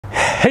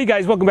Hey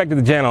guys, welcome back to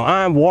the channel.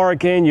 I'm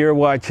Warwick and you're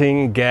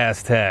watching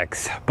Gas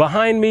Tachs.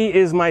 Behind me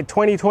is my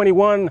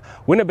 2021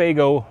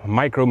 Winnebago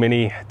Micro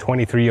Mini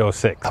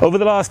 2306. Over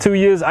the last 2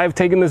 years, I've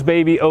taken this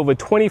baby over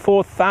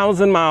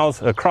 24,000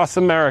 miles across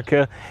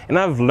America, and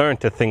I've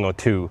learned a thing or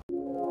two.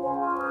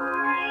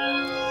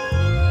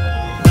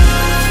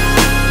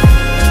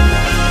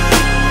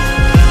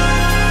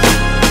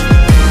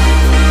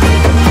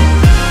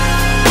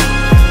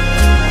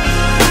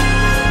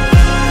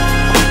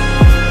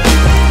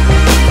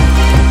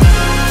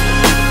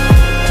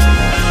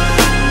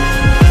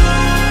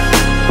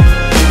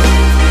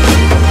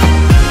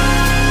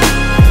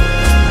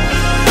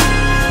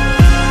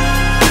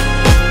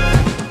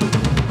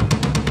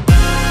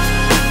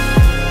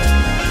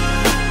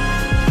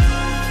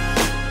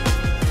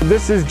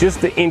 This is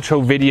just the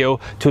intro video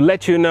to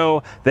let you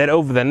know that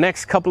over the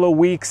next couple of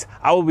weeks,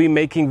 I will be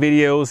making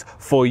videos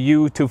for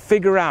you to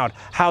figure out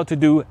how to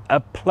do a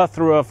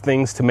plethora of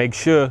things to make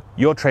sure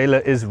your trailer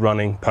is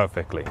running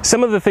perfectly.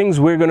 Some of the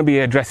things we're going to be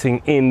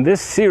addressing in this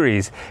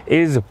series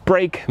is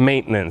brake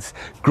maintenance,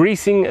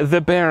 greasing the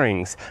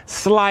bearings,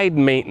 slide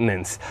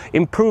maintenance,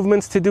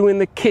 improvements to do in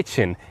the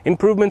kitchen,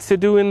 improvements to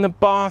do in the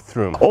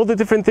bathroom, all the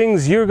different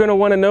things you're going to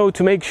want to know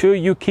to make sure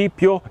you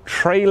keep your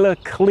trailer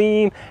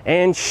clean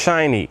and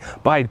shiny,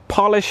 by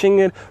polishing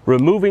it,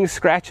 removing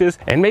scratches,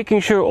 and making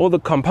sure all the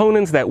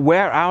components that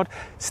wear out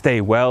stay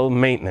well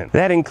maintained.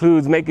 That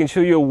includes making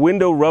sure your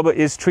window rubber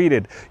is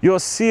treated, your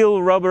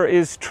seal rubber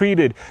is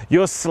treated,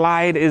 your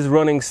slide is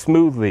running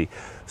smoothly.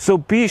 So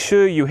be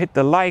sure you hit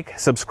the like,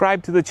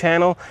 subscribe to the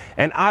channel,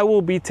 and I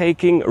will be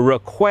taking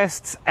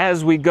requests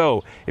as we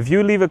go. If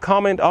you leave a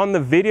comment on the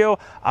video,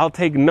 I'll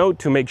take note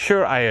to make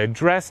sure I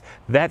address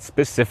that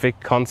specific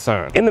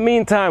concern. In the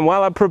meantime,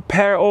 while I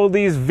prepare all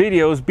these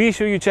videos, be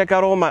sure you check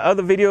out all my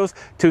other videos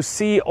to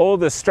see all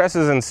the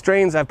stresses and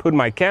strains I've put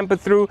my camper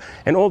through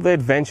and all the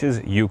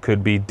adventures you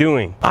could be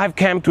doing. I've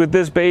camped with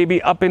this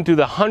baby up into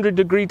the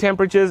 100-degree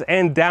temperatures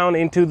and down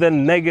into the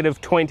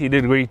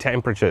 -20-degree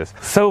temperatures.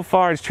 So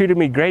far, it's treated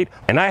me great,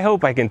 and I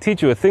hope I can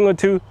teach you a thing or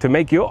two to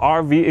make your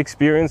RV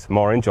experience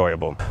more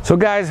enjoyable. So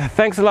guys,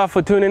 thanks a lot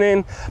for tuning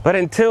in, but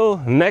until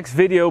next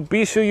video,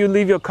 be sure you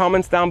leave your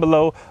comments down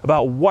below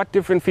about what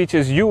different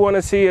features you want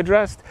to see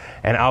addressed,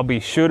 and I'll be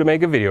sure to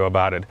make a video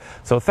about it.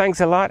 So thanks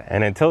a lot,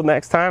 and until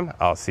next time,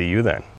 I'll see you then.